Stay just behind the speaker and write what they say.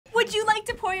Would you like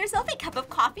to pour yourself a cup of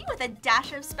coffee with a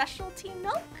dash of specialty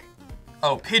milk?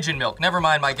 Oh, pigeon milk. Never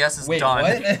mind, my guess is done.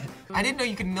 What? I didn't know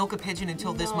you could milk a pigeon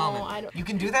until this moment. I don't. You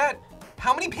can do that?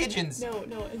 How many pigeons?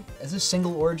 No. Is this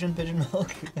single origin pigeon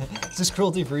milk? Is this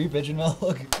cruelty-free pigeon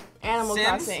milk? Animal Sims?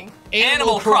 Crossing.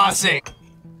 Animal Crossing.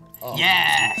 Oh.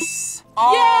 Yes.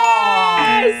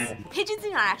 Yes! Pigeons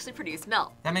do not actually produce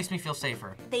milk. That makes me feel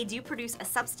safer. They do produce a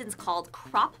substance called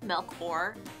crop milk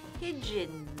or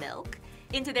pigeon milk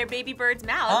into their baby birds'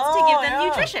 mouths to give them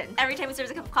nutrition. Every time we serve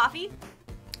a cup of coffee,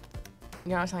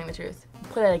 You're not telling the truth.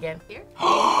 Play that again. here.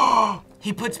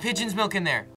 He puts pigeon's milk in there.